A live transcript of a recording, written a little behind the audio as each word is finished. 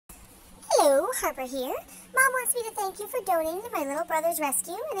Harper here. Mom wants me to thank you for donating to my little brother's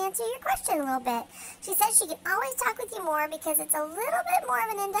rescue and answer your question a little bit. She says she can always talk with you more because it's a little bit more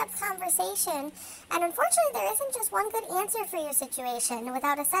of an in-depth conversation. And unfortunately, there isn't just one good answer for your situation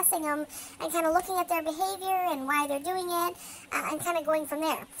without assessing them and kind of looking at their behavior and why they're doing it and kind of going from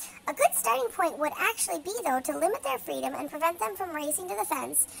there. A good starting point would actually be, though, to limit their freedom and prevent them from racing to the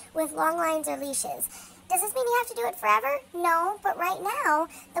fence with long lines or leashes. Does this mean you have to do it forever? No, but right now,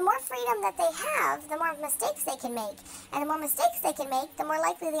 the more freedom that they have, the more mistakes they can make. And the more mistakes they can make, the more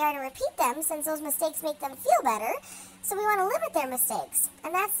likely they are to repeat them since those mistakes make them feel better. So we want to limit their mistakes,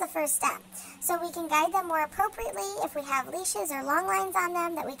 and that's the first step. So we can guide them more appropriately if we have leashes or long lines on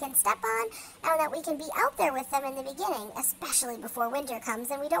them that we can step on, and that we can be out there with them in the beginning, especially before winter comes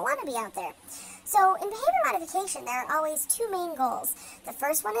and we don't want to be out there. So in behavior modification, there are always two main goals. The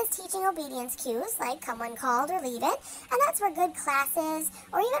first one is teaching obedience cues, like come when called or leave it, and that's where good classes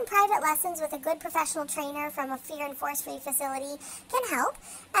or even private lessons with a good professional trainer from a fear and force-free facility can help.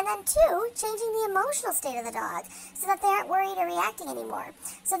 And then two, changing the emotional state of the dog so that they aren't worried or reacting anymore.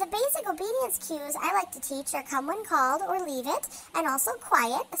 So the basic obedience cues I like to teach are come when called or leave it, and also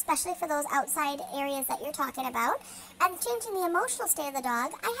quiet, especially for those outside areas that you're talking about. And changing the emotional state of the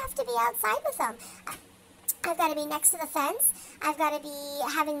dog, I have to be outside with them. I've got to be next to the fence, I've got to be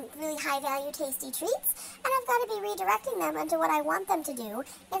having really high-value, tasty treats, and I've got to be redirecting them into what I want them to do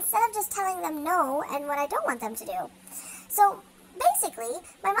instead of just telling them no and what I don't want them to do. So basically,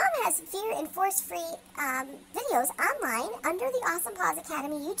 my mom has fear and force-free videos online under the Awesome Paws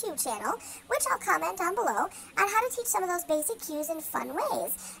Academy YouTube channel, which I'll comment on below, on how to teach some of those basic cues in fun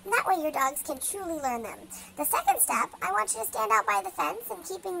ways. And that way your dogs can truly learn them. The second step, I want you to stand out by the fence and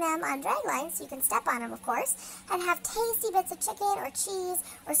keeping them on drag lines, so you can step on them, of course, and have tasty bits of chicken or cheese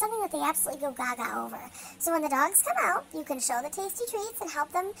or something that they absolutely go gaga over. So when the dogs come out, you can show the tasty treats and help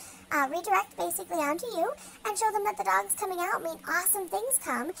them redirect basically onto you, and show them that the dogs coming out mean awesome things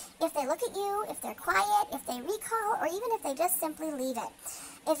come if they look at you, if they're quiet, if they recall, or even if they just simply leave it.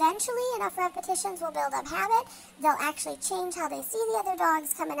 Eventually, enough repetitions will build up habit. They'll actually change how they see the other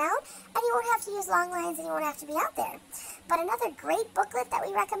dogs coming out, and you won't have to use long lines and you won't have to be out there. But another great booklet that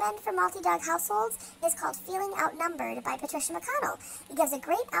we recommend for multi-dog households is called Feeling Outnumbered by Patricia McConnell. It gives a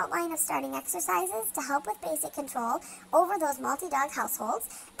great outline of starting exercises to help with basic control over those multi-dog households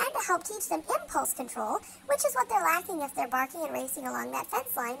and to help teach them impulse control, which is what they're lacking if they're barking and racing along that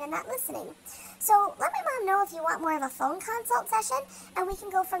fence line and not listening. So let my mom know if you want more of a phone consult session, and we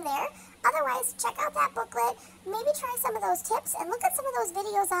can go from there. Otherwise, check out that booklet, maybe try some of those tips, and look at some of those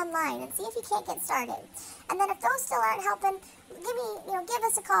videos online and see if you can't get started. And then if those still aren't helping, give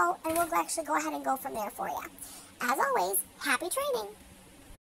us a call, and we'll actually go ahead and go from there for you. As always, happy training!